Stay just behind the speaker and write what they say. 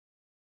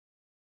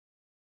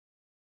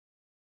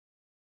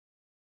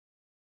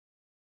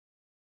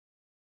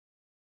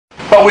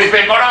But we've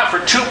been going on for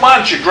 2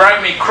 months. You're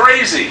driving me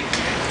crazy.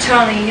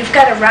 Tony, you've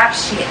got a rap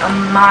sheet a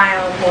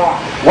mile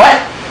long.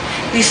 What?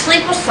 You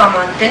sleep with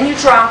someone, then you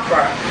drop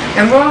her,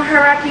 and ruin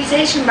her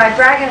reputation by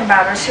bragging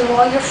about her to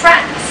all your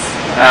friends.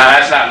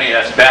 That's not me.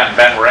 That's Ben.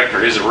 Ben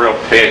Rector. He's a real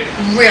pig.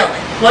 Really?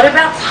 What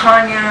about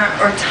Tanya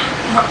or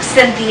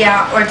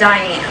Cynthia or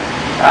Diane?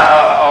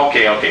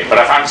 Okay. But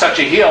if I'm such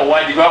a heel,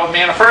 why did you go out with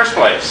me in the first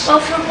place? Well,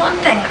 for one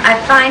thing,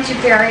 I find you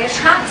very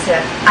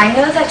attractive. I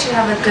know that you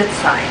have a good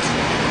side.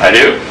 I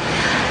do?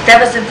 That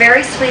was a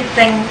very sweet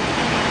thing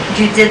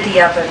you did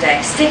the other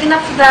day. Sticking up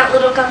for that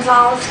little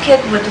Gonzalez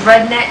kid with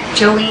redneck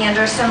Joey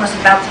Anderson was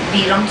about to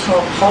beat him to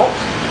a pulp.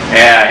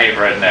 Yeah, I hate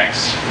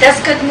rednecks.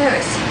 That's good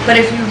news. But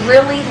if you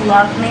really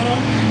love me,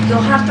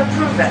 you'll have to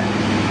prove it.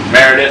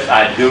 Meredith,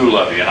 I do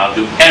love you, and I'll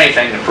do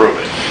anything to prove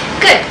it.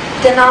 Good.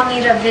 Then I'll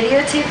need a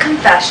videotape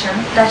confession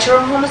that you're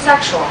a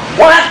homosexual.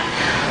 What?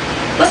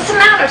 What's the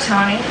matter,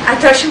 Tony? I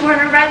thought you weren't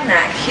a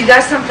redneck. You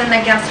got something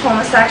against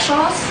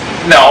homosexuals?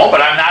 No,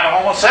 but I'm not a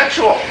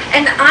homosexual.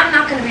 And I'm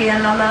not going to be a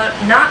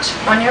notch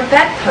on your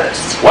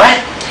bedpost. What?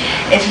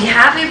 If you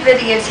have a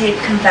videotape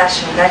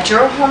confession that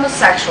you're a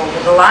homosexual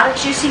with a lot of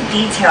juicy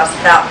details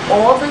about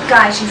all the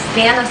guys you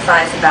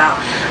fantasize about,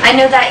 I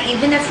know that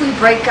even if we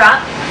break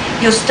up,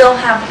 you'll still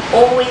have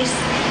always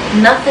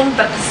nothing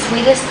but the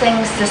sweetest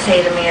things to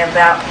say to me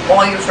about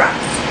all your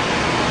friends.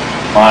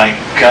 My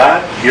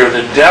God, you're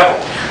the devil.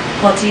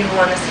 Well, do you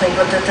want to sleep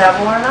with the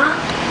devil or not?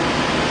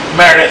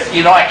 Meredith,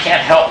 you know I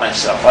can't help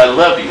myself. I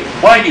love you.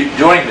 Why are you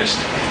doing this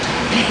to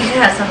me?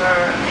 Because I'm a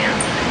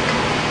romance.